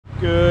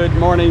Good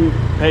morning,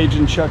 Paige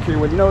and Chuck here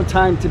with No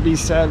Time to Be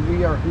Sad.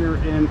 We are here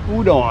in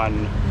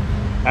Udon,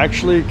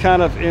 actually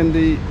kind of in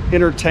the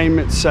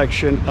entertainment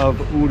section of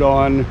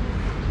Udon,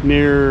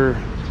 near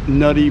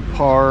Nutty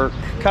Park,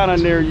 kind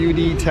of near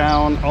UD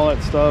Town, all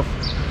that stuff.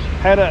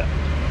 Had a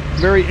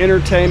very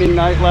entertaining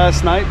night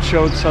last night,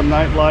 showed some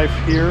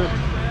nightlife here.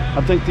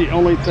 I think the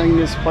only thing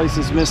this place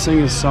is missing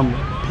is some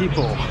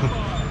people.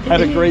 Had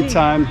a great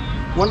time.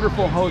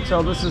 Wonderful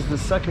hotel. This is the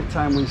second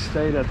time we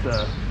stayed at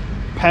the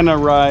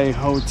Panerai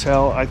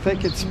Hotel. I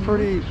think it's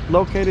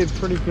located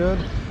pretty good.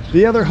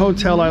 The other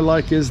hotel I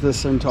like is the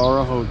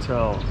Centaura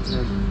Hotel.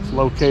 It's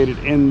located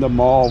in the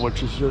mall,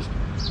 which is just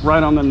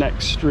right on the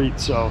next street.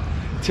 So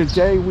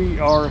today we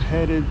are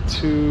headed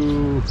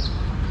to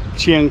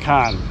Chiang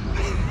Khan.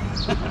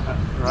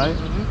 Right?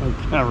 I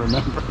can't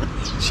remember.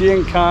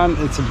 Chiang Khan,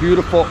 it's a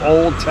beautiful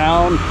old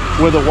town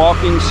with a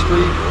walking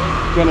street.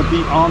 Gonna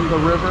be on the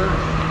river.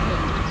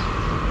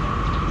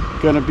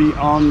 Gonna be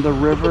on the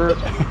river.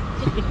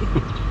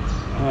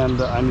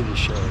 And I need to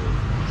show you.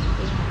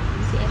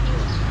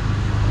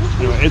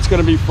 Anyway, it's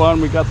gonna be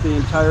fun. We got the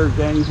entire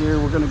gang here.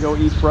 We're gonna go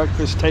eat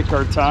breakfast, take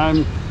our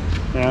time.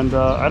 And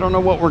I don't know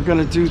what we're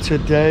gonna do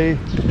today,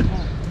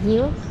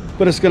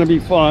 but it's gonna be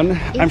fun.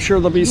 I'm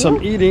sure there'll be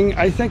some eating.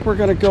 I think we're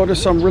gonna go to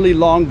some really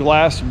long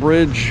glass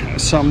bridge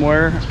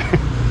somewhere.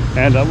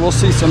 And we'll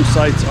see some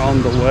sights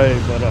on the way,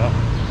 but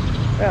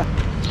yeah.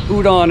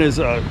 Udon is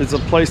a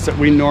place that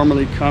we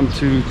normally come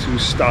to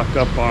stock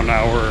up on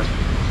our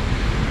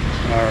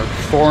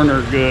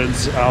foreigner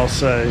goods, I'll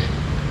say.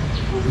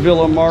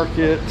 Villa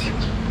Market,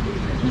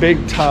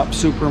 Big Top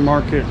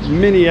Supermarket,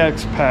 many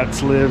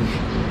expats live.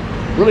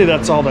 Really,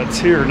 that's all that's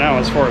here now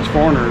as far as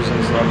foreigners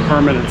is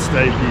permanent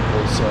stay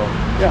people. So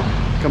yeah,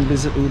 come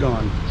visit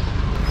Udon.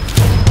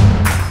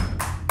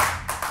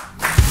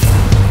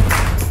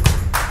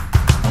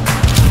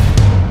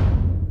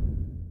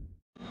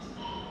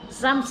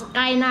 Some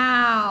sky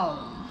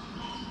now.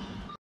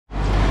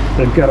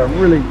 They've got a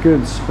really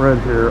good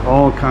spread here,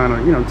 all kind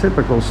of, you know,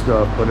 typical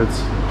stuff, but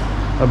it's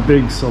a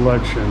big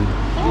selection.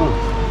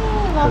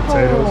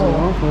 Potatoes and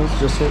waffles,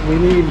 just what we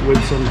need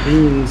with some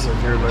beans.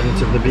 If you're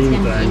into the bean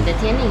thing. On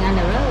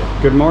the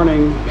road. Good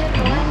morning. Good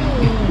morning.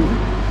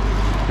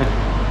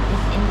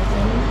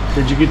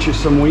 Did you get you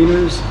some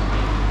wieners?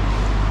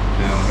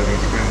 No, I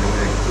don't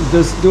scramble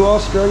eggs. Do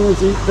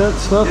Australians eat that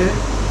stuff?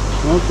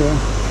 Yeah. Okay.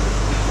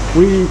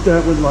 We eat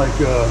that with like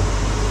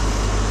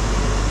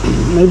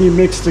maybe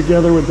mixed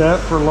together with that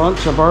for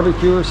lunch, a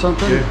barbecue or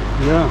something.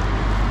 Yeah.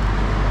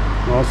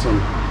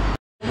 Awesome.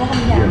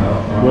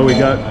 Well, we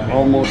got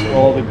almost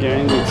all the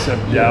gang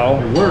except Yao.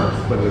 It works,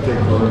 but it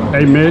takes a little.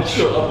 Hey, Mitch.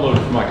 Upload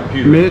it to my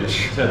computer.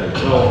 Mitch.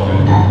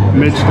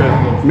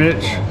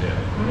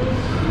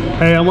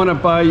 Hey, I want to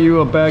buy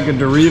you a bag of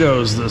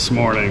Doritos this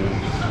morning.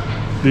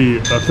 The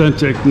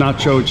authentic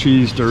nacho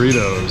cheese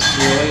Doritos.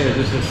 Really? Is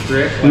this a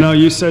strip? Like, no,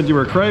 you said you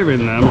were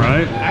craving them,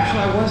 right?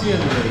 actually, I was the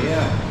other day,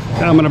 yeah.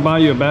 I'm going to buy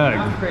you a bag.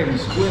 I'm craving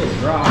squid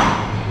raw.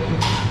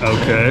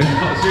 Okay.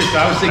 No, seriously,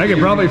 I was thinking. I could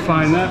probably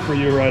find that for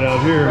you right out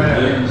here.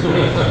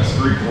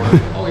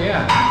 Oh,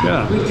 yeah.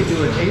 Yeah. We could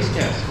do a taste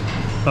test.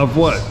 Of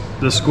what?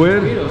 The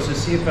squid? Doritos to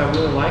see if I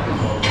really like them.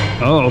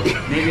 Oh, okay.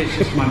 Maybe it's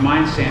just my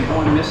mind saying,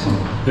 oh, I miss them.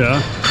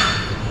 Yeah.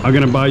 I'm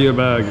going to buy you a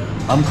bag.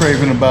 I'm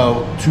craving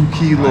about 2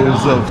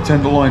 kilos of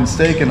tenderloin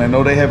steak, and I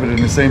know they have it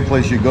in the same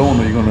place you're going.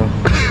 Are you going to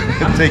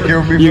take care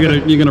of me?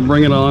 You're gonna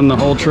bring it on the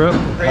whole trip?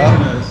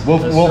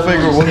 We'll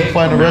figure. We'll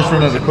find a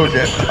restaurant to cook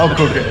it. I'll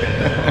cook it.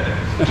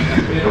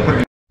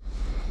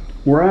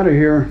 We're out of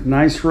here.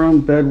 Nice room.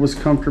 Bed was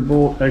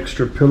comfortable.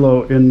 Extra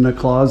pillow in the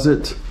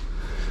closet.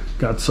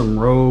 Got some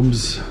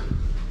robes.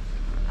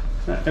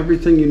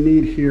 Everything you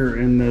need here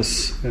in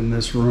this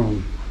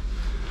room.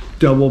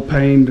 Double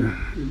paned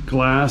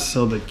glass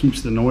so that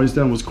keeps the noise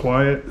down. Was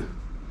quiet.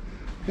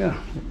 Yeah,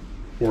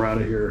 we're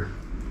out of here.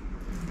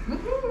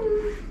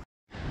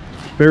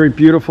 Very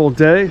beautiful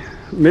day.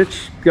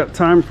 Mitch, got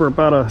time for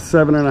about a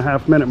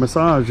 7.5 minute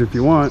massage if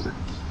you want.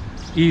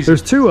 Easy.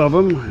 There's 2 of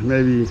them.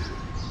 Maybe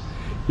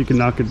you can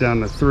knock it down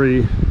to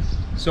 3.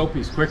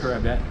 Soapy's quicker, I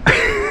bet.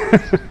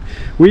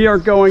 We are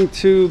going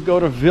to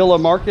go to Villa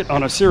Market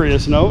on a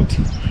serious note.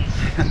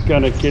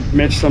 Gonna get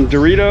Mitch some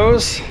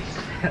Doritos.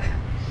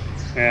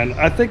 And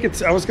I think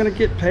I was gonna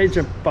get Paige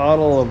a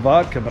bottle of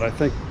vodka, but I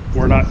think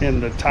we're not in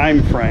the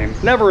time frame.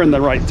 Never in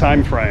the right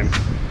time frame.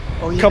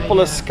 Oh, yeah,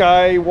 couple of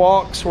sky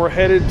walks we're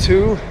headed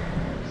to.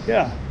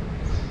 Yeah,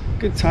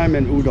 good time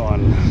in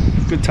Udon.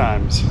 Good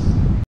times.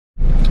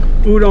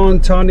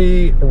 Udon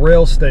Thani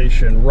rail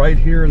station, right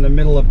here in the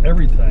middle of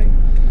everything.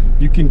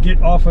 You can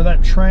get off of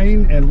that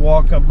train and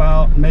walk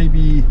about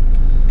maybe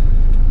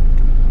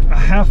a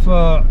half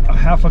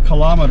a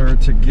kilometer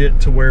to get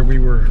to where we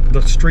were,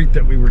 the street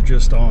that we were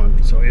just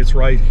on. So it's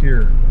right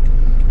here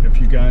if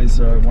you guys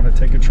want to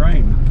take a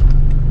train.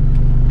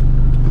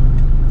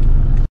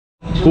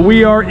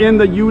 We are in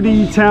the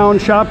UD Town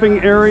shopping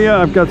area.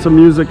 I've got some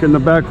music in the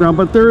background,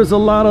 but there is a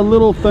lot of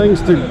little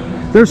things to,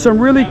 there's some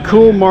really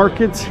cool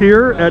markets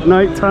here at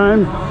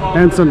nighttime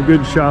and some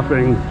good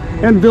shopping,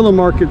 and villa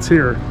markets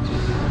here.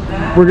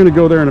 we're gonna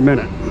go there in a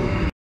minute.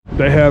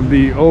 They have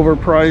the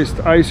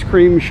overpriced ice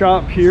cream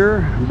shop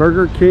here,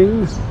 Burger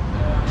King.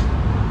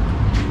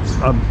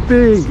 A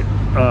big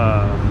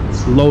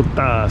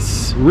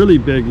Lotus, really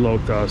big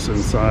Lotus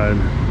inside.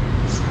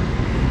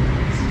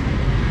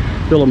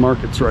 Villa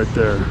Market's right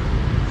there.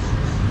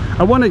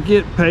 I want to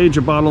get Paige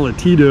a bottle of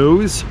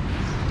Tito's.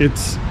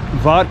 It's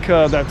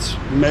vodka that's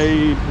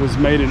was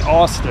made in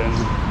Austin,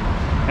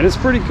 and it's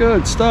pretty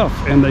good stuff.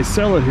 And they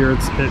sell it here.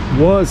 It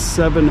was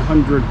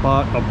 700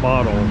 baht a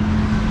bottle,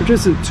 which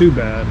isn't too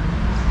bad.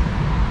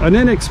 An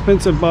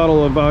inexpensive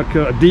bottle of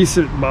vodka, a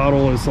decent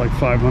bottle, is like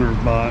 500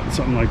 baht,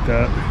 something like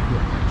that.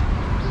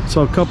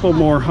 So a couple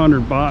more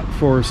 100 baht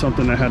for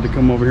something that had to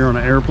come over here on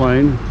an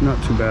airplane. Not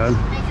too bad.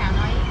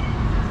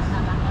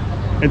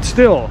 And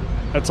still,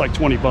 that's like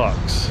 20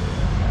 bucks.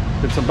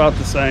 It's about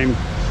the same,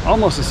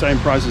 almost the same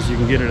price as you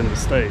can get it in the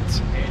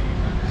States.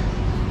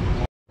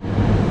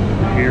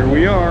 Here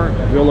we are,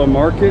 Villa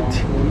Market.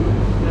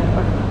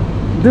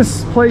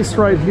 This place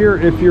right here,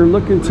 if you're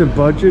looking to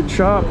budget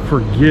shop,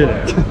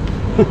 forget it.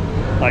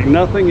 Like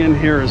nothing in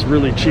here is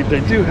really cheap. They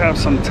do have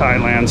some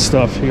Thailand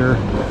stuff here.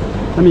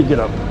 Let me get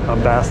a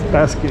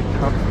basket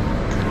cup.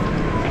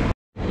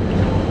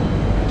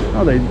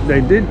 Oh, they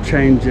did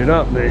change it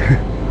up.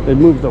 They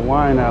moved the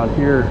wine out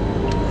here,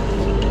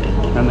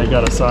 and they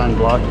got a sign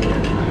blocking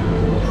it.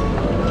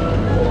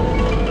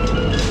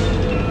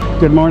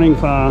 Good morning,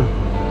 Fa.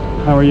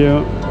 How are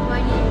you?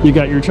 Morning. You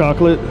got your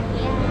chocolate?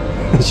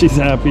 Yeah. She's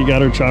happy,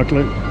 got her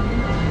chocolate.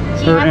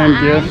 Her and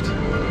gift.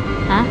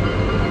 Huh?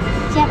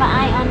 She have an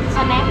eye on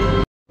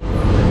Snap.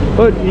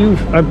 But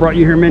I've brought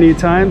you here many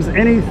times.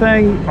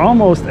 Anything,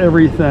 almost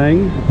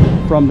everything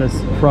from the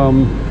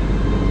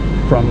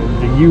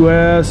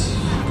US,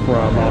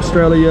 from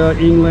Australia,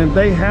 England,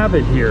 they have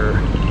it here.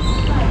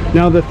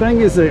 Now the thing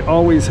is, they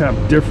always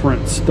have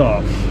different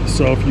stuff.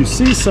 So if you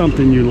see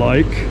something you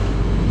like,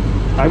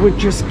 I would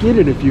just get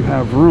it if you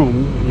have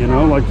room. You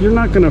know, like you're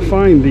not going to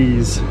find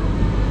these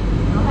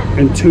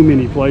in too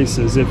many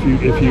places if you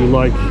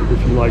like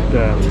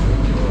that.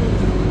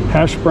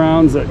 Hash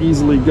browns that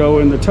easily go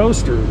in the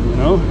toaster, you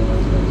know.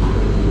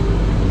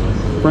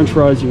 French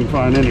fries you can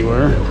find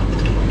anywhere.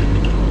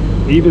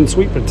 Even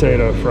sweet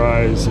potato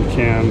fries you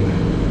can.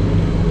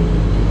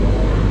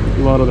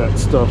 A lot of that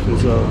stuff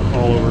is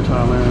all over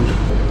Thailand.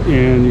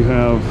 And you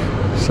have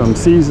some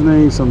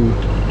seasoning,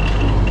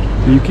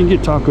 you can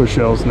get taco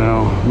shells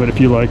now, but if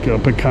you like a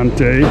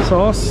picante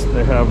sauce,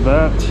 they have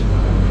that.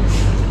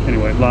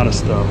 Anyway, a lot of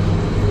stuff.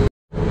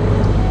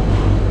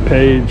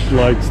 Paige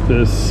likes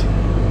this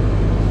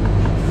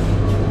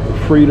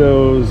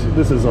Fritos.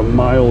 This is a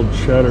mild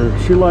cheddar.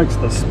 She likes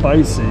the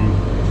spicy,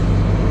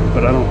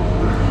 but I don't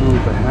know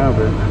if they have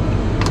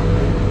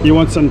it. You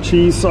want some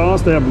cheese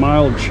sauce? They have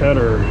mild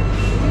cheddar.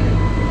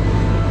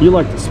 You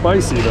like the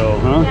spicy though,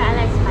 huh? Yeah, I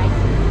like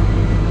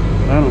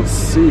spicy. I don't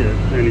see it,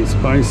 any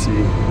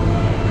spicy.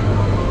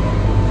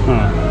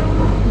 Huh.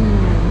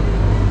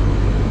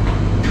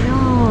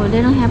 No,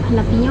 they don't have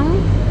jalapeno.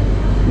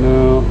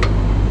 No. I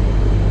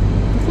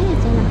think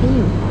it's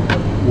jalapeno.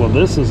 Well,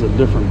 this is a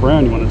different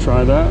brand. You want to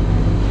try that?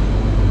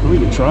 We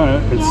can try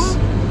it. It's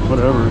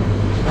whatever.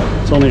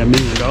 It's only $1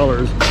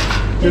 million.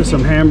 Here's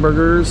some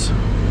hamburgers.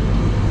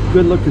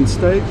 Good looking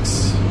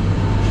steaks.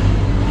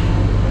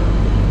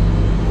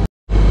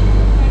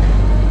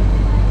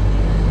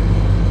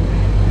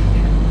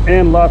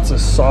 And lots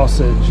of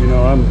sausage. You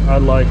know, I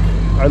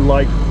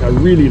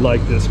really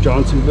like this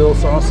Johnsonville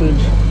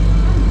sausage.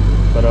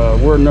 But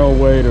we're no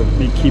way to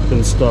be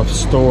keeping stuff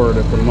stored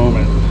at the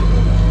moment.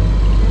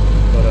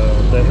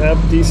 But they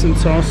have decent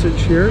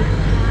sausage here.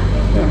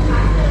 Yeah.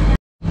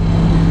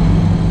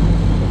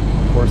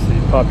 Of course, the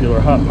popular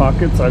Hot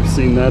Pockets. I've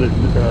seen that at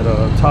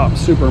a top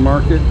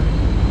supermarket.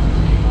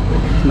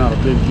 It's not a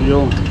big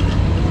deal.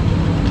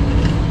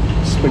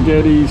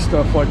 Spaghetti,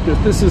 stuff like this.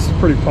 This is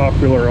pretty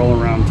popular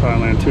all around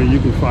Thailand too. You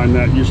can find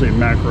that usually at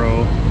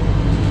Macro.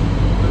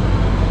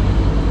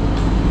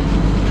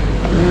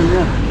 And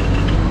yeah.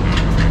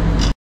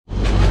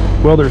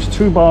 Well, there's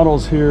 2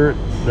 bottles here.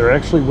 They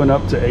actually went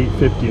up to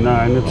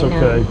 $8.59. It's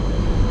okay.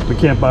 We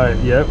can't buy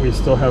it yet. We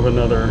still have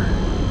another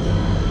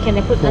Can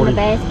I put 40, on the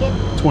basket?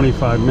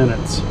 25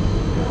 minutes.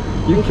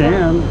 You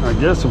can, I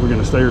guess, if we're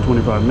going to stay here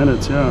 25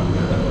 minutes, yeah.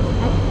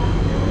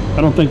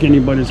 I don't think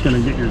anybody's going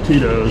to get your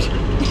Tito's.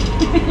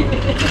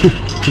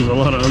 There's a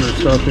lot of other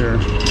stuff here.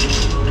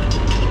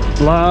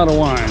 A lot of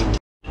wine.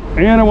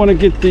 And I want to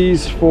get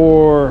these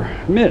for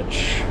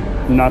Mitch.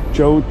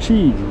 Nacho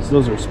cheese.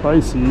 Those are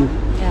spicy.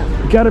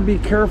 Yeah. You got to be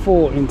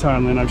careful in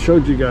Thailand. I've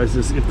showed you guys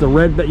this. If the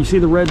red bag, you see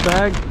the red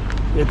bag?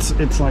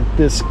 It's like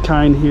this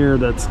kind here.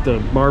 That's the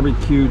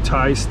barbecue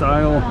Thai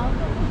style.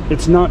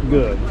 It's not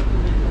good.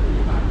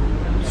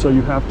 So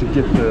you have to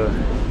get the.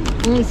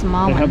 Only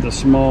small They one. have the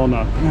small,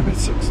 not. Yeah, but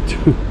it's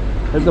too.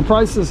 The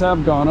prices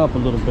have gone up a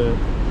little bit.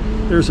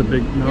 There's a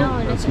big.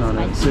 No, that's not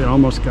it. See, it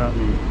almost got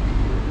me.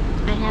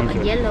 I have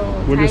a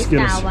yellow We'll Thai just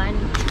get style one.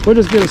 We'll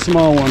just get a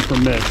small one for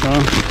Mitch,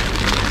 huh?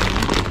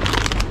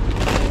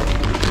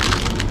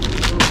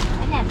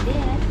 I have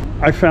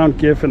this. I found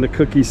GIF in the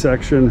cookie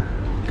section.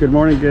 Good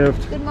morning,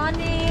 gift. Good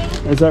morning.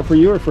 Is that for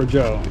you or for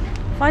Joe?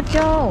 For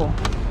Joe.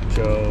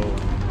 Joe.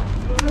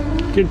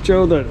 Get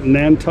Joe the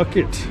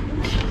Nantucket.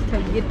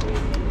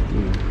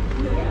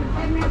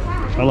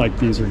 I like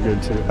these are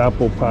good too.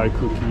 Apple pie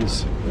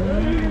cookies.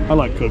 I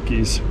like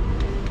cookies.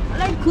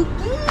 I like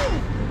cookies.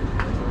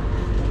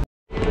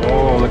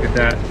 Oh, look at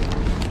that.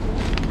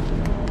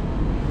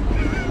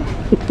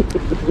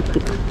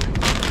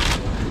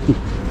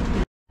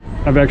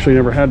 I've actually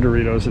never had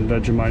Doritos and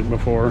Vegemite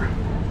before.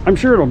 I'm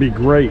sure it'll be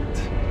great.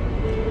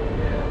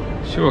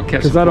 Sure,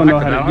 because I don't know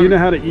how to. Do you know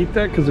how to eat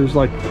that? Because there's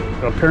like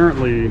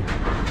apparently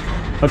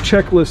a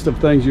checklist of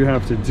things you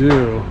have to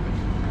do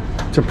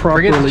to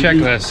properly Forget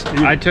the checklist.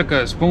 eat. I took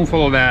a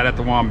spoonful of that at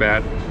the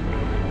Wombat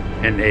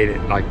and ate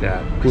it like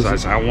that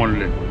because I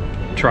wanted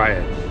to try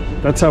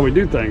it That's how we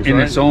do things, in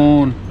right? its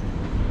own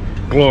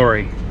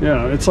glory.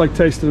 Yeah, it's like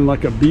tasting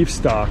like a beef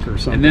stock or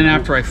something. And then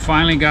after I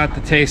finally got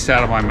the taste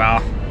out of my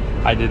mouth,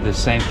 I did the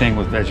same thing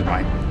with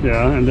Vegemite.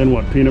 Yeah, and then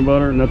what? Peanut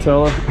butter,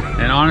 Nutella.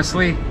 And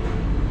honestly,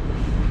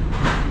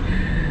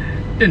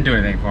 didn't do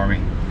anything for me.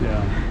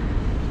 Yeah,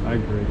 I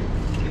agree.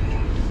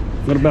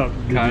 What about?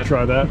 Did you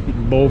try that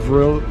bowl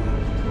grill?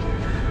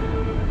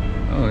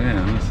 Oh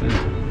yeah, that's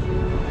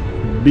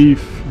it.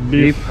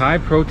 Beef, high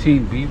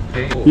protein beef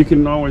paste. You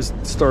can always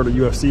start a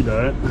UFC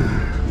diet.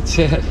 That's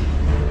it.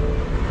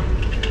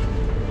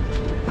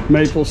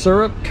 Maple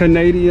syrup,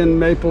 Canadian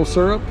maple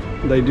syrup.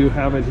 They do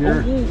have it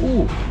here.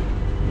 Ooh.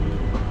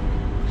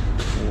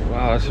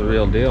 Wow, that's a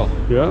real deal.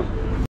 Yeah.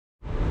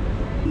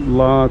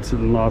 Lots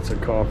and lots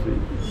of coffee.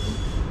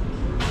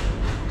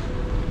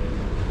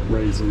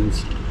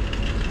 Raisins.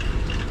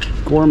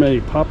 Gourmet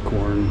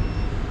popcorn.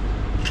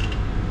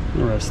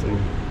 Interesting.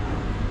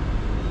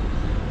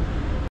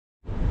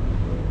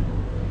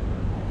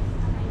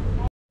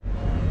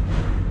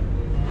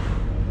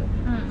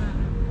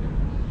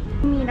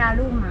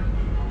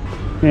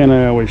 And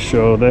I always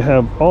show they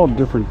have all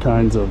different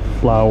kinds of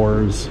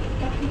flours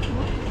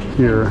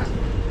here.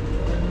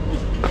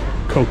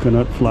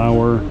 Coconut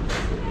flour,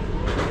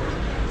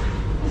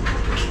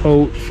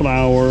 oat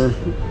flour,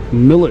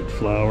 millet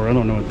flour. I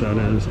don't know what that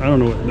is. I don't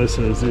know what this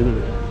is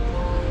either.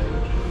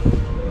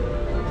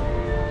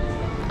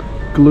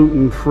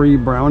 Gluten-free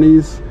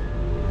brownies.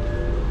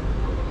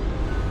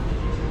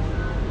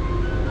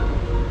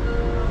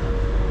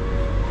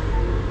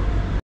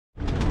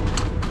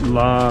 A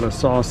lot of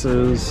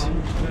sauces.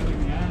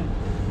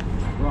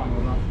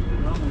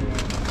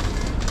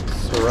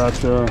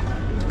 Sriracha.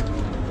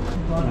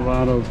 A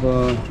lot of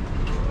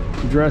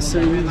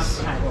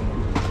dressings.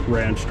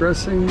 Ranch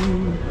dressing.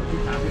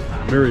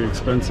 Very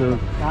expensive.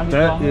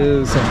 That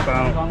is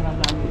about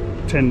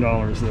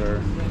 $10 there.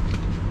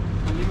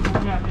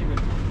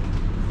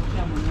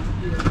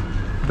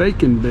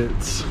 Bacon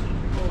bits.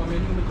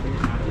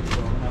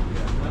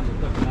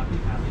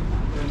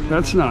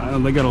 That's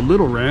not, they got a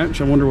little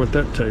ranch. I wonder what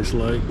that tastes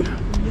like.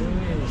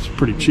 It's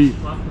pretty cheap.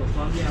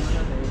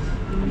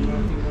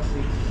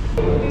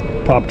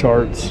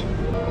 Pop-Tarts.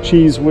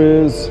 Cheese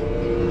Whiz.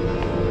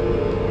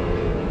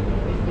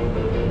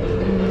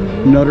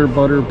 Nutter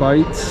Butter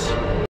Bites.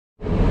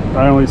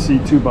 I only see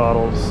 2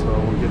 bottles, so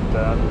we'll get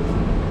that.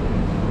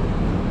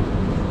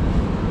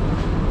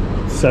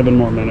 7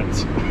 more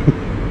minutes.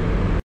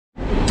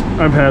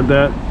 I've had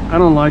that. I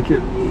don't like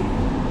it.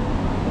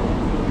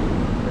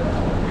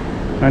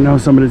 I know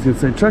somebody's gonna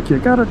say, Chuck, you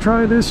gotta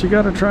try this, you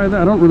gotta try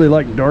that. I don't really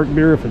like dark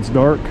beer if it's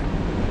dark.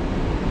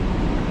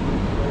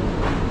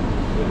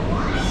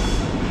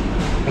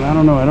 And I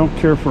don't know, I don't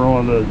care for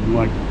all the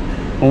like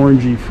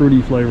orangey,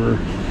 fruity flavor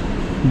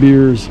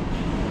beers.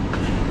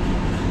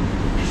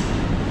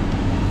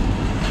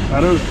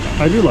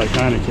 I do like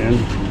Heineken.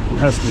 It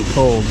has to be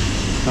cold.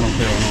 I don't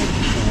care.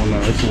 I don't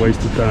know. It's a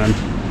waste of time.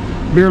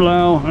 Beer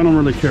Lao, I don't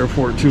really care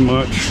for it too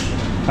much.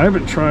 I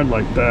haven't tried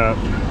like that.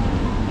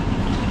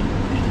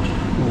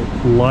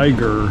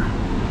 Liger.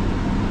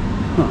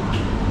 Huh.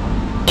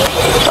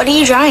 What are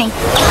you drawing?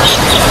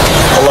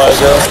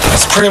 Elijah.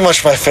 It's pretty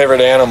much my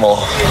favorite animal.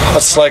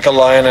 It's like a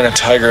lion and a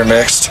tiger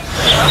mixed.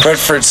 Bred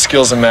for its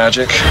skills and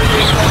magic.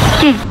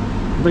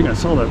 I think I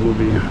saw that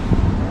movie.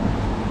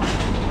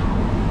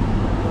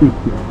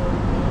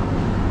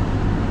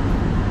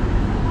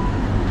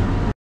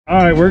 All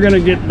right, we're gonna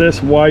get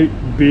this white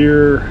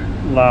beer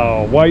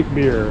Lao. White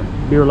beer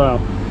Lao.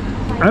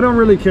 I don't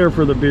really care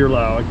for the beer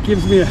Lao. It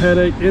gives me a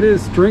headache. It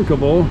is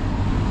drinkable,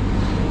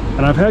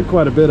 and I've had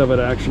quite a bit of it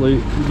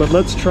actually. But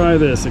let's try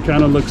this. It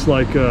kind of looks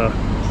like I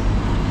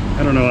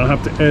don't know. I'll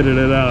have to edit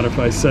it out if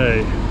I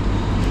say.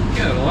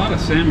 Yeah, a lot of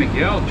San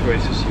Miguel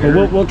choices here.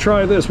 Well, we'll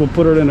try this. We'll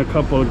put it in a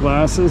couple of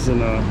glasses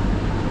and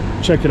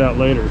check it out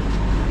later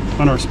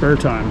on our spare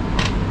time.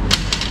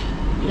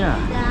 Yeah.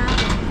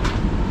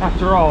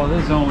 After all, it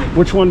is only.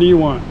 Which one do you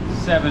want?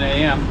 7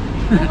 a.m.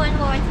 One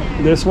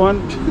water. This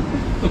one?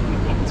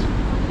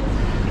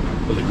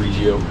 For the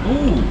Grigio.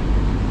 Ooh,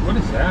 what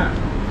is that?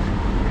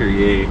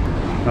 Perrier.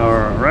 All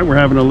right, we're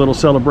having a little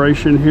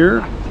celebration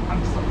here.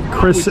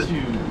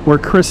 We're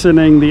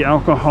christening the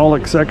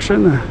alcoholic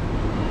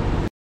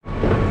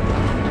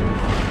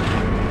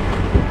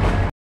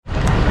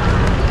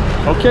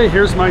Okay,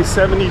 here's my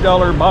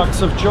 $70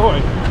 box of joy.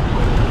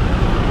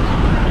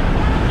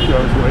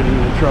 Joe's waiting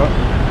in the truck.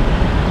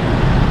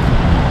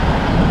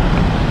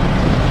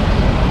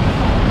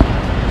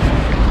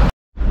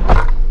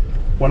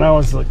 When I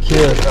was a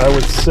kid, I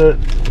would sit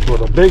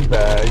with a big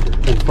bag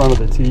in front of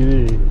the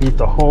TV, eat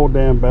the whole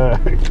damn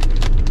bag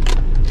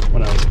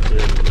when I was a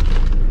kid.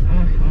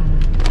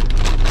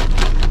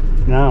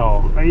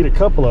 Now, I eat a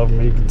couple of them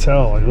and you can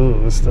tell, like,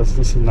 oh, this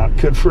is not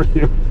good for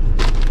you.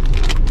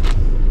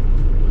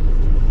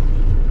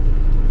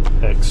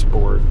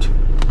 Export.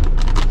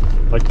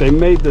 Like, they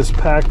made this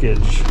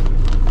package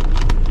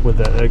with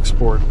that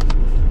export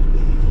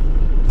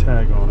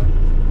tag on it.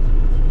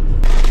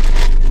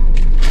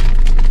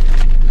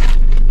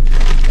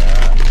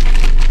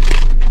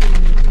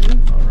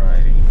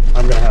 Alrighty.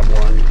 I'm gonna have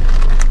one.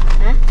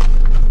 Huh?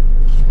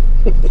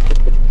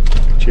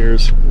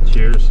 Cheers.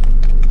 Cheers.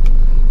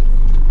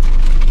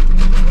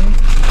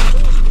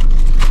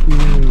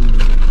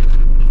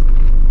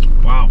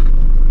 Wow.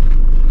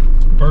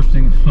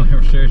 Bursting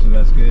flavor, seriously,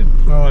 that's good.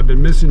 Oh, I've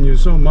been missing you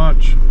so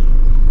much.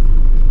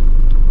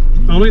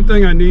 The only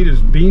thing I need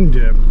is bean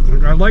dip.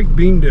 I like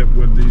bean dip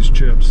with these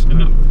chips.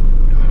 I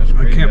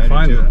can't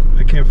find that.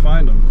 I can't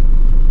find them.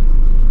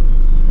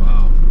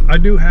 Wow. I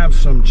do have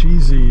some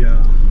cheesy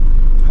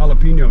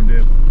jalapeno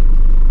dip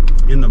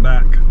in the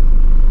back.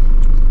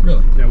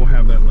 Really? Yeah, we'll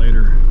have that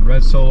later.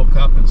 Red Solo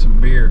cup and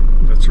some beer.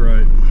 That's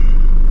right.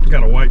 I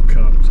got a white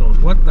cup. So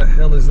what the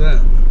hell is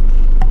that?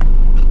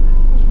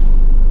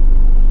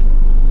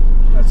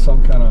 That's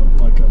some kind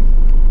of like a,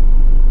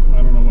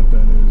 I don't know what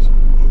that is.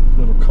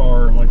 Little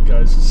car, like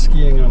guys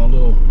skiing on a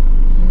little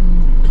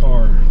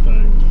car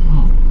thing.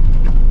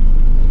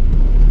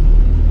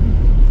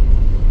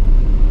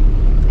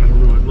 I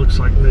don't know, it looks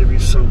like maybe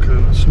some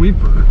kind of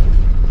sweeper.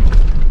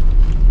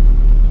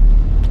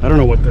 I don't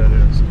know what that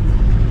is.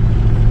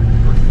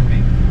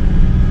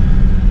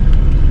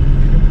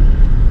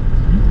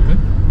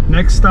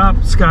 Next stop,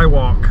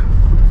 Skywalk.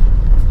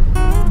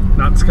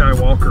 Not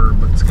Skywalker,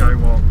 but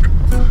Skywalk.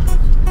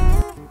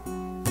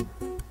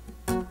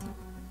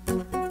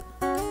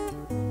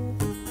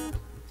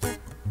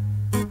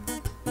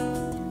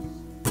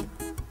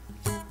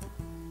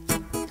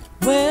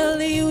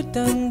 Well, you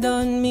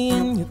done me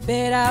in your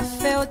bed, I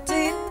felt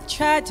it.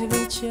 Tried to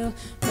reach you,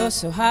 you're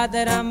so hot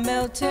that I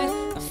melted.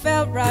 I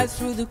felt right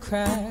through the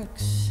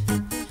cracks,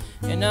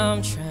 and now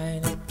I'm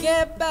trying to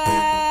get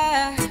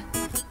back.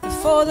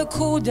 Before the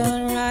cool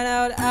done right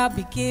out, I'll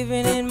be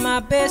giving it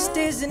my best.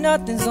 Is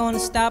nothing's gonna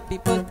stop me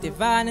but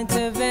divine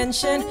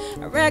intervention.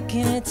 I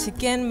reckon it's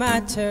again my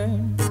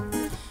turn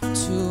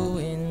to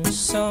win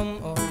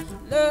some or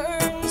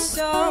learn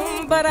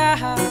some, but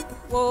I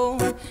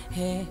won't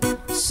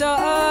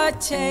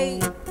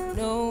hesitate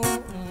no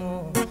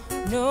more,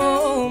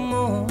 no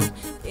more.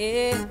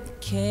 It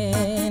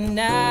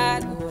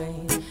cannot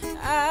wait.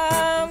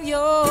 I'm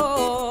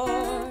yours.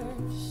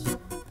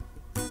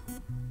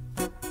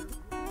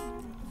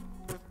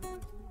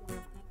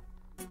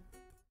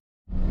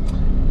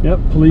 Yep,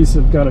 police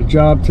have got a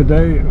job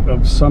today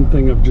of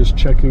something of just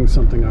checking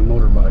something on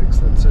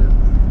motorbikes. That's it.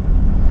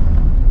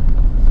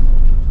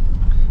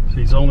 So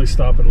he's only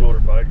stopping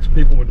motorbikes.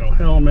 People with no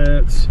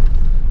helmets,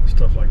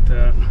 stuff like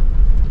that.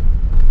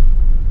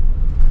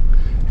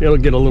 He'll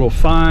get a little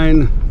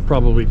fine,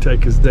 probably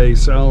take his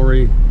day's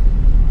salary.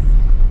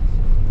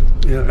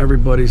 Yeah,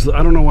 everybody's,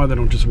 I don't know why they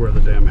don't just wear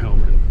the damn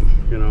helmet,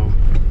 you know.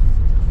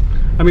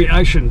 I mean,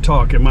 I shouldn't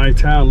talk. In my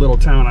town, little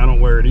town, I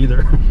don't wear it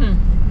either.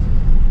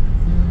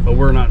 But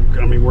we're not,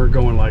 I mean, we're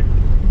going like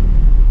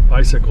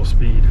bicycle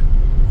speed.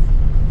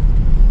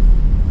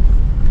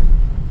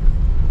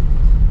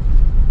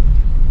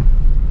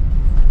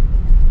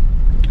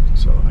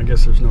 So I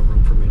guess there's no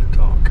room for me to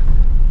talk.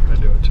 I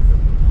do it too.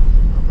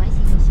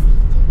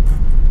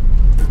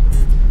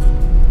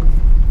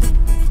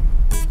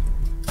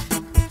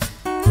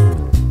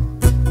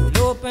 Well,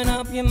 open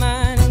up your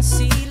mind and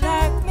see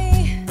like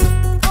me.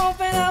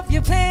 Open up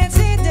your plans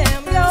and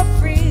damn, you're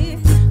free.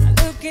 I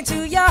look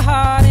into your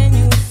heart and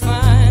you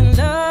find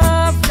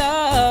love,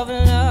 love,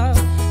 love,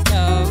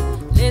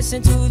 love.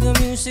 Listen to the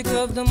music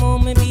of the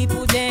moment,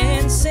 people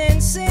dance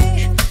and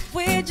sing.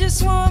 We're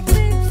just one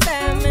big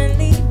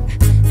family,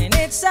 and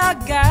it's our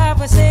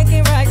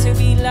God-forsaken right to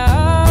be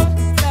loved,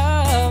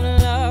 love,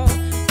 love,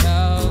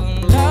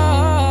 love,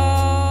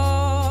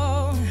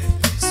 love.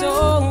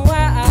 So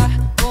I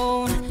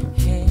won't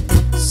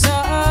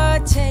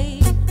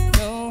hesitate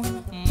no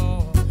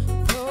more,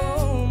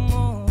 no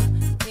more.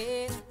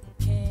 It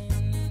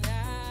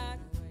cannot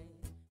wait.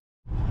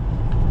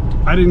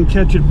 I didn't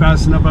catch it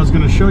fast enough. I was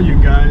going to show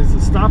you guys the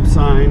stop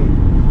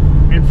sign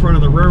in front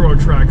of the railroad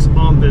tracks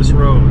on this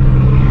road.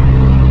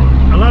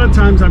 A lot of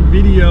times I'm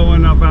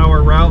videoing of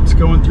our routes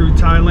going through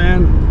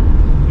Thailand,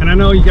 and I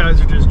know you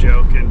guys are just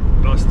joking,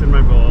 busting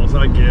my balls,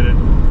 I get it.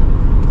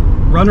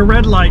 Run a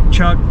red light,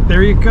 Chuck,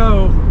 there you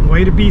go,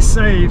 way to be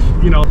safe,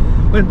 you know.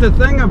 But the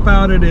thing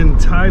about it in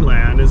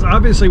Thailand is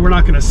obviously we're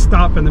not going to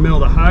stop in the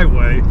middle of the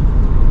highway.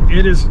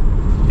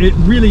 It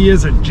really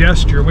is a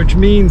gesture, which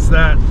means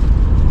that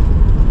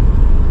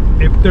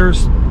if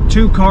there's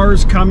two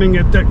cars coming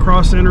at that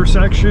cross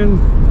intersection,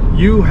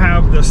 you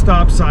have the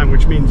stop sign,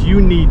 which means you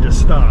need to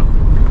stop.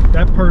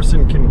 That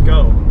person can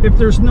go. If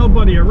there's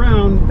nobody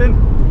around, then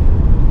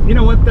you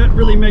know what, that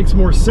really makes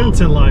more sense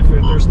in life.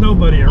 If there's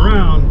nobody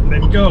around,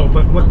 then go.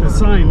 But what the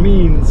sign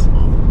means,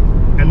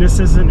 and this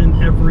isn't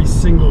in every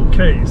single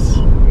case,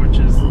 which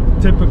is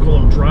typical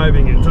of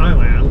driving in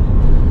Thailand,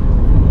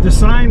 the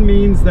sign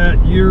means that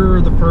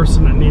you're the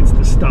person that needs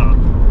to stop,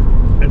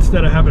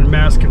 instead of having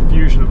mass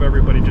confusion of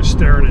everybody just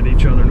staring at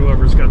each other and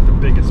whoever's got the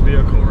biggest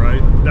vehicle,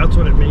 right? That's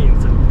what it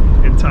means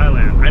in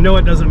Thailand. I know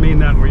it doesn't mean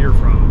that where you're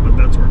from, but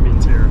that's what it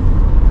means here.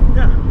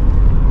 Yeah.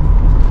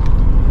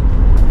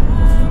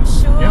 I'm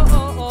sure Yep.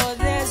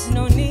 there's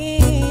no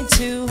need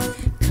to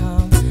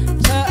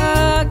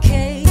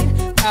complicate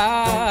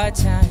our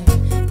time.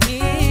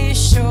 Be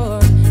sure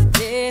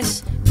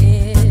this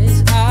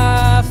is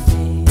our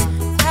fate.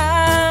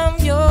 I'm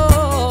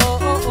yours.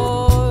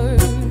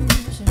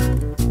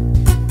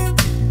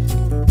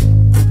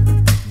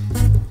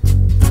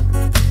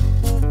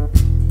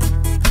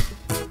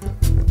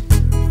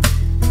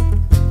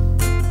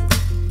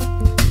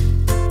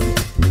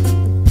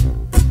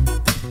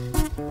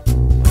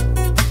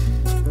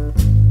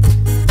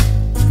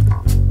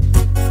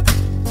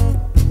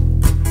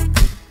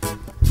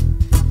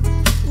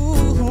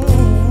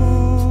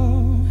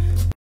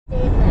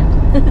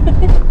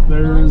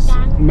 There's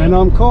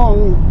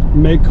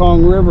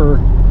Mekong River.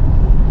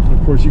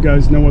 Of course, you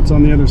guys know what's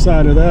on the other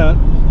side of that.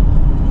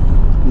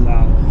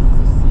 Wow.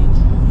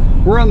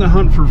 We're on the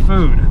hunt for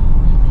food,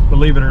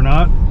 believe it or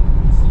not.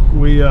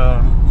 We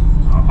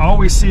all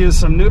we see is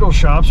some noodle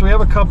shops. We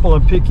have a couple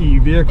of picky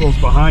vehicles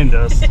behind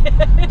us,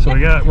 so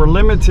we're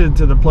limited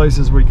to the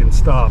places we can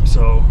stop.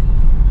 So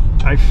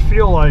I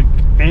feel like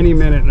any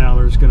minute now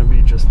there's going to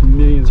be just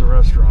millions of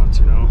restaurants,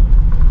 you know.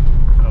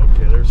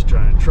 Okay, there's a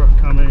giant truck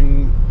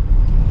coming.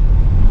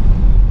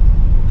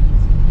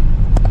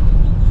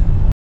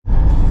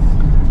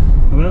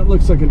 Well, that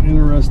looks like an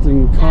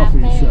interesting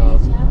coffee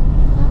shop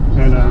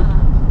and a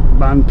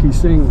ban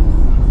pising.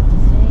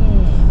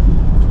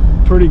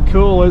 Pretty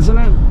cool, isn't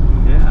it?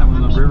 Yeah,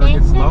 when the river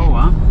gets low,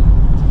 huh?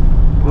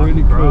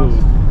 Pretty cool.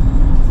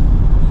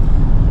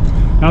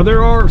 Now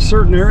there are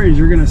certain areas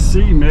you're going to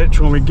see, Mitch,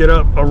 when we get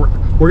up.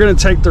 We're going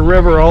to take the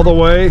river all the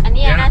way.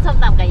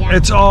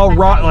 It's all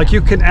rock, like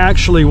you can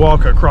actually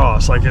walk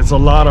across. Like it's a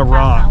lot of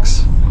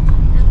rocks.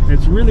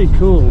 It's really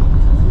cool.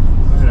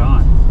 Right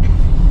on.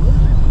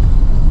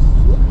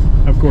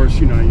 Of course,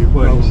 you know, you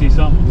see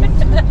something?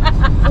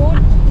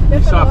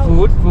 You saw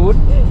food?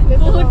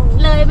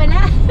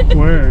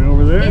 Where?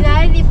 Over there? Did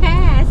I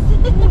pass?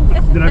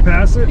 Did I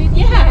pass it?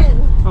 Yeah.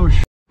 Oh,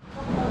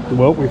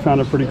 well, we found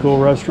a pretty cool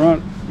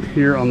restaurant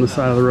here on the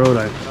side of the road.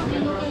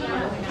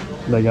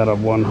 They got a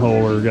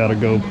one-holer, got a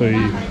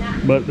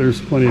GoPro, but there's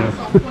plenty of.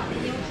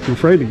 I'm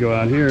afraid to go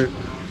out here.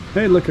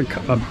 Hey, look,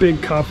 a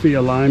big coffee,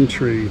 a lime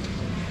tree.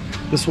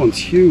 This one's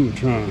huge,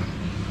 huh?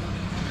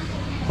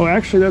 Oh,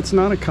 actually, that's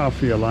not a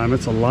coffee, a lime.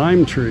 It's a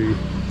lime tree.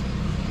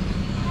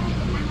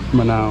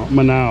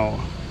 Manao.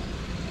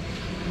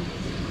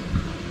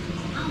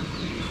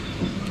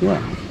 Yeah,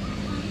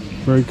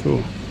 very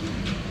cool.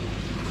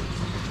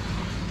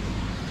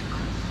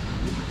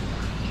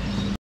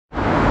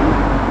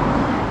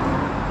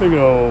 Big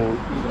old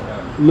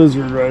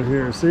lizard right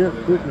here. See it?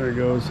 There it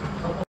goes.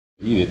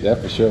 Eat it,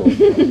 that for sure.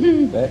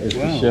 That is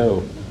for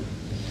sure.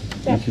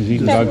 She's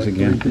eating bugs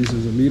again. 3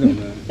 pieces of meat on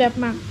that. แซ่บ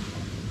มาก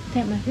แ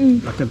ซ่บไหม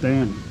Look at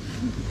that.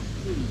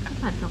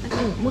 ผัดเขาก็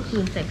ถูกเมื่อคื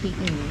นใส่พริก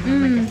อย่างนี้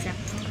มันจะแซ่บ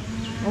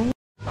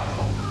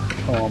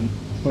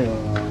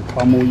ค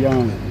อหมูย่า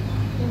ง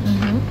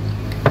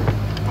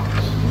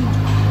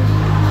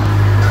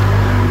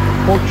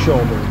Pork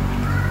shoulder.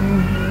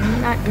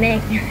 not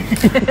neck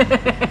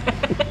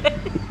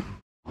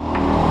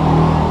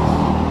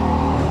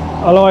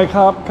อร่อยค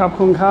รับขอบ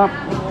คุณครับ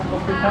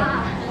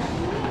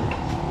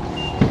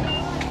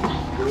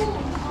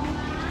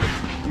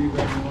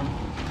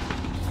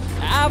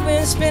I've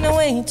been spending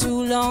way too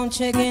long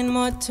checking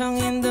my tongue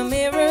in the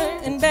mirror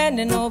and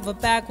bending over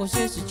backwards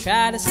just to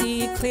try to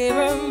see it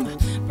clearer. My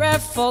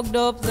breath fogged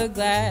up the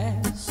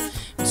glass,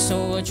 and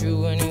so I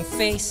drew a new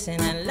face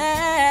and I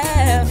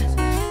laughed.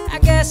 I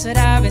guess what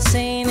I've been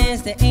saying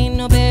is there ain't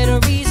no better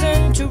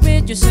reason to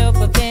rid yourself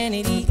of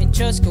vanity and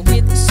just go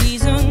with the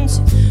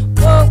seasons.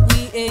 What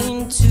we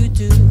aim to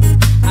do,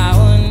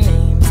 our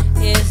name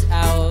is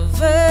our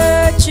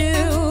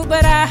virtue,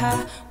 but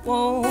I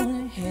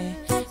won't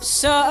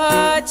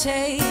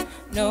hesitate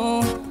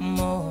no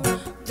more,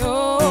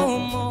 no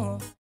more.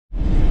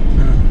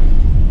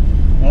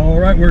 All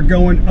right, we're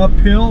going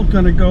uphill,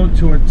 gonna go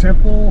to a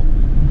temple,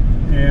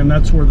 and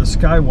that's where the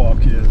skywalk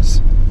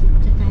is.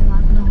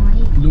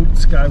 Luke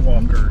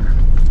Skywalker.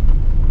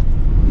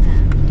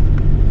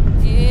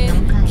 It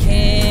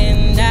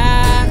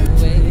cannot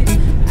wait,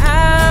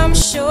 I'm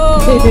sure.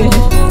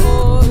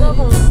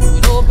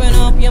 Would open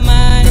up your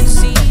mind and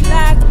see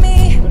like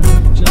me.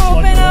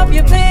 Open up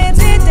your plans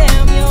and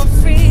damn, you're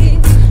free.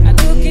 I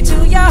look into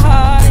your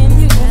heart and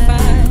you will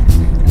find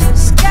the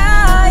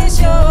sky is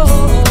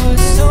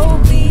yours. So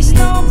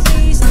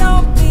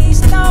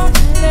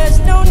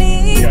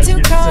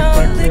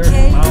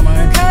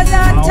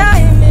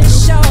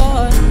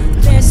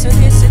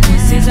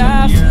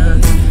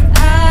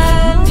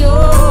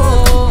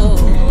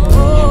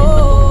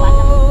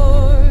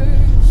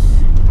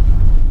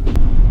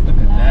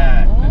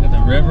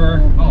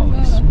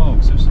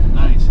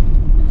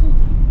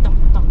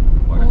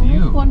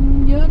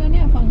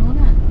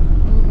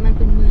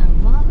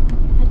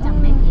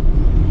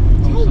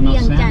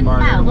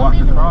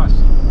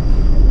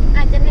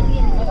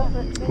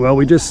Well,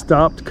 we just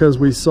stopped because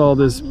we saw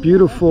this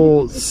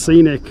beautiful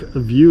scenic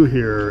view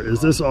here.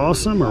 Is this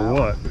awesome or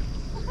what?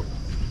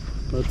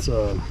 Let's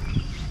go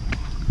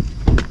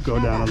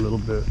down a little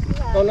bit.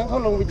 Oh,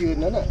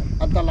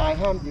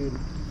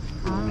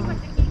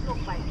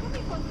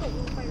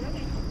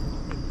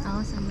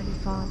 somebody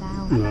fall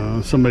down.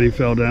 No, somebody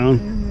fell down.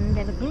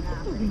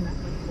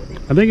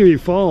 I think if you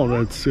fall,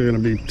 that's going to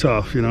be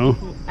tough, you know?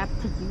 Up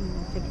to you,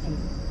 16.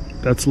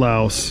 That's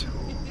Laos.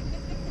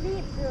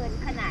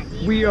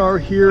 We are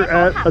here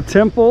at a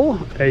temple.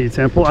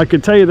 I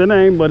could tell you the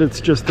name, but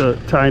it's just a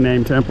Thai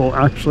name temple.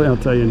 Actually, I'll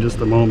tell you in just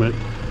a moment.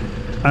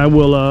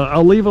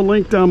 I'll leave a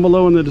link down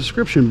below in the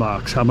description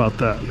box. How about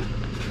that?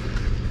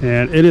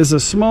 And it is a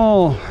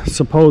small,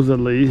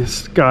 supposedly,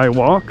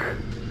 skywalk.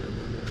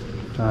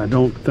 I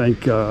don't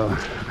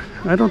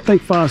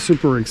think Fa's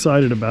super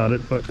excited about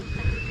it, but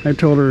I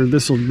told her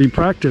this will be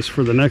practice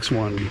for the next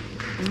one.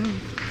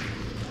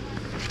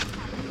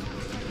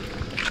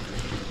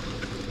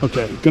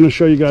 Okay, gonna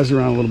show you guys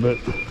around a little bit.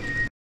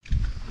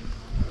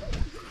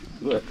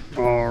 Look.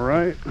 All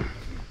right.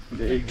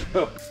 There you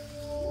go.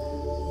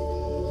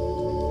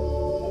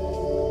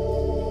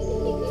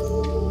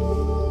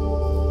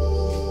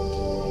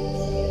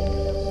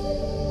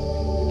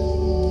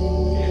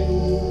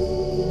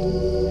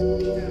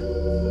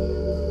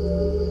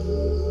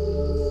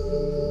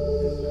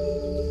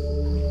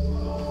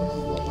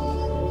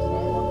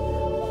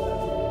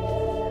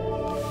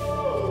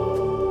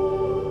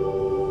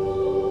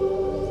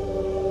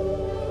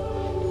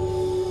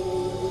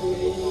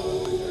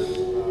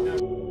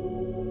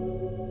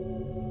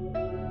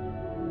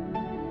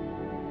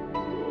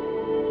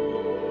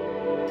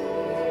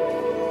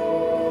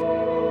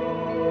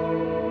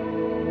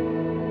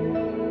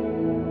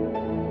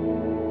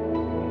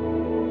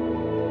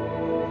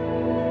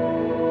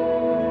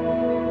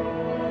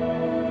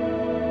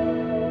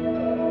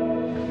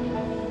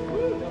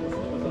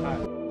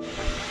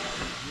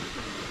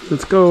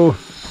 Let's go.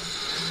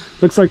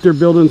 Looks like they're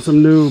building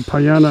some new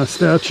Payana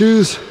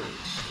statues,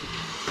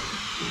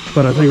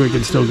 but I think we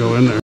can still go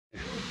in there.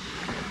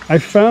 I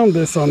found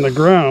this on the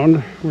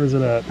ground. Where's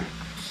it at?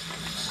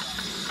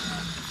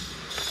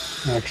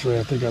 Actually,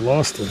 I think I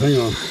lost it. Hang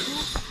on.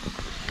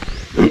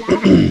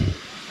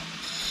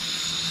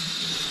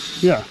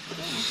 Yeah,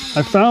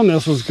 I found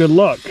this. Was good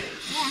luck.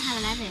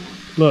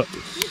 Look.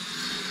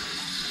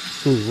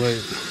 Oh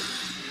wait,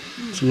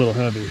 it's a little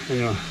heavy.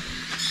 Hang on.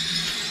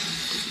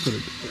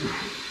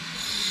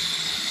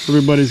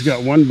 Everybody's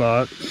got one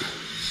baht.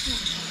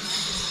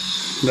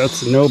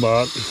 That's no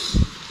baht.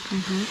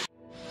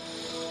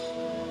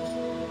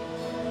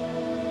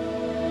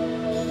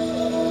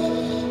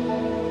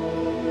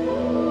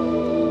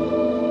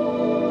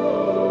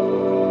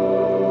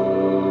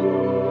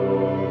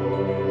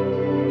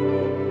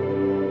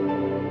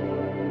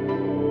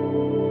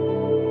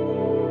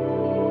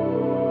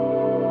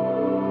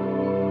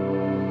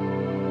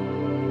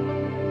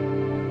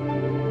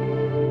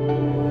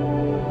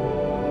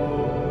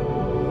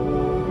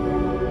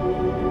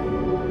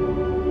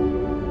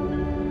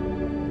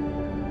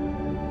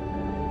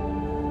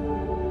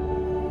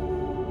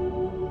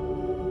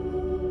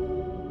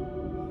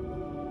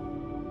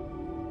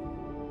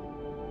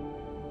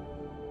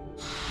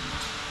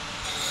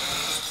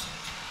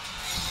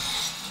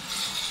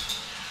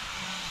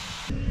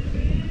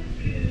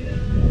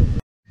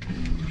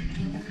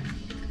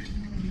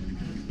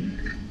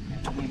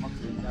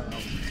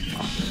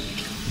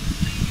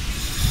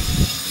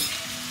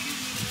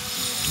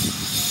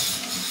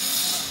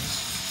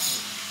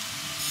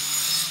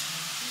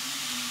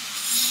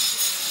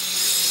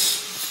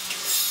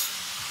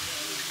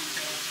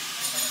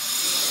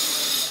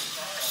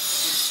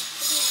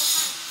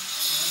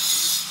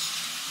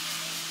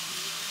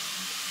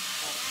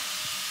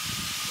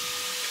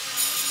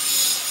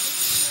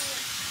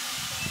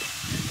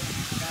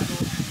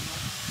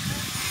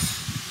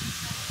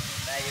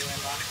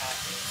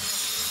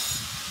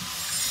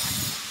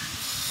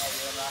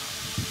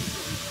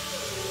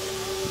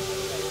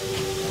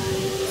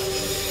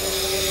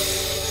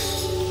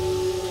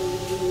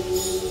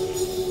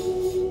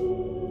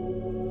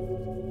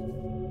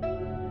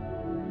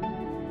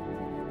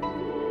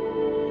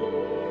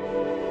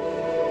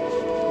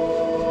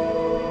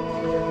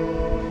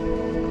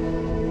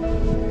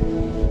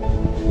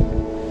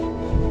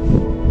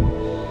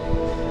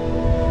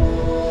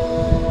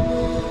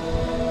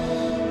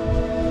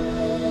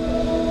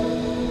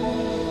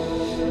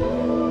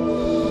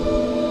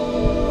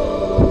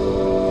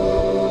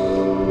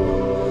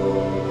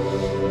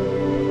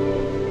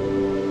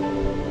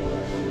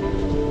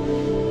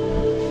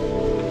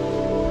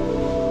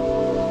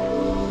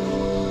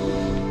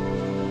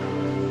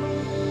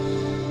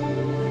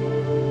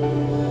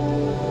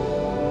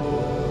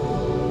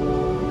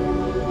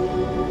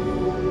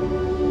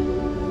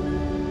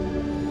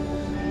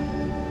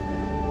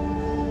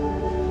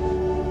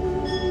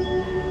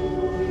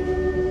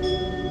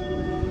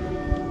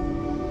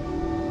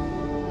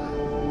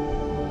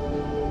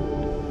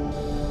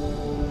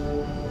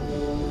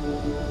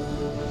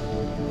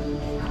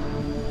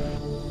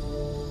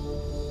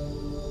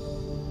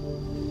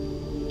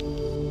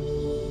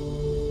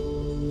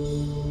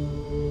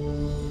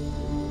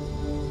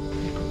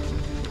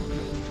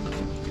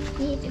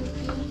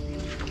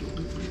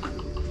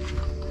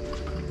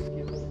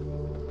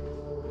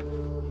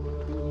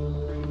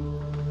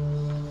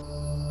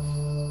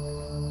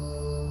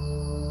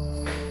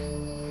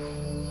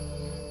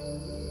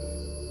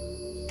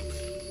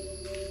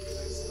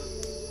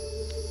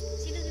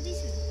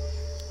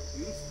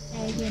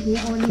 มี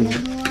โอเลี้ยง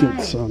ด้วย get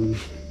some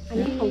อัน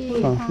นี้ของคุณ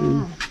ค่ะ coffee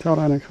เท่าไห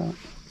ร่นะครับ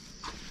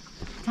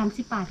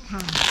 30 บาทค่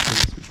ะ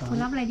คุณ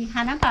รับอะไรดีคะ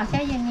น้ำเปล่าแช่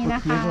เย็นนี้น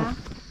ะคะ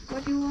วั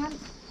ดยวน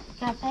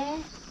กาแฟ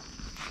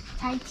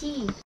ไทยที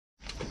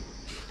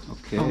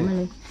หอมมาเ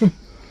ลย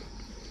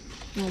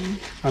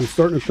I'm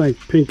starting to think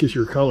pink is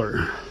your color.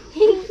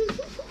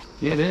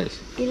 Yeah, it is.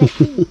 ดีเลย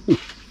พี่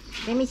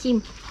ได้ไม่ชิม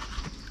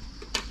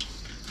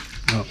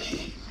Oh.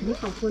 อันนี้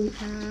ของคุณ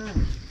ค่ะ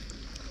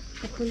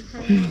ขอบคุณค่ะ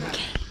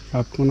ข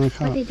อบคุณนะค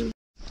รับ ดี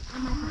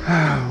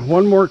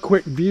One more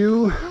quick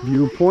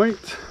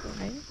viewpoint.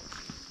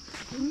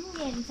 เ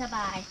ย็นสบ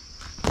าย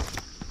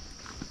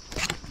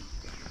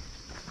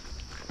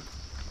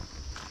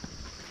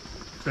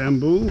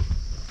Bamboo.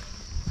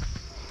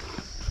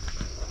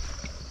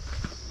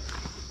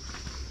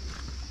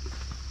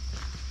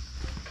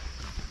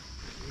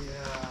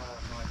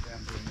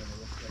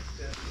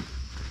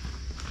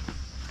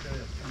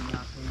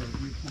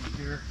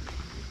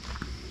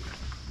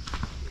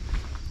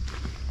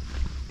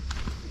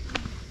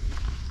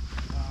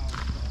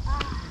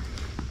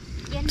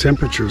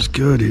 Temperature's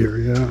good here,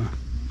 yeah.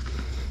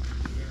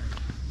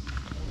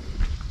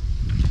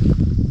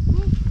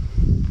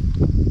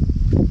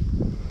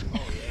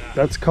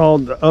 That's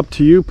called the up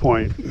to you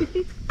point.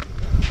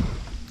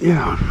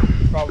 Yeah.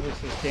 Probably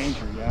says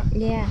danger, yeah.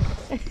 yeah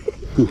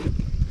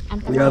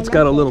Yeah, it's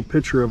got a little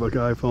picture of a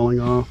guy falling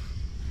off.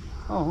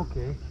 Oh,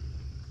 okay.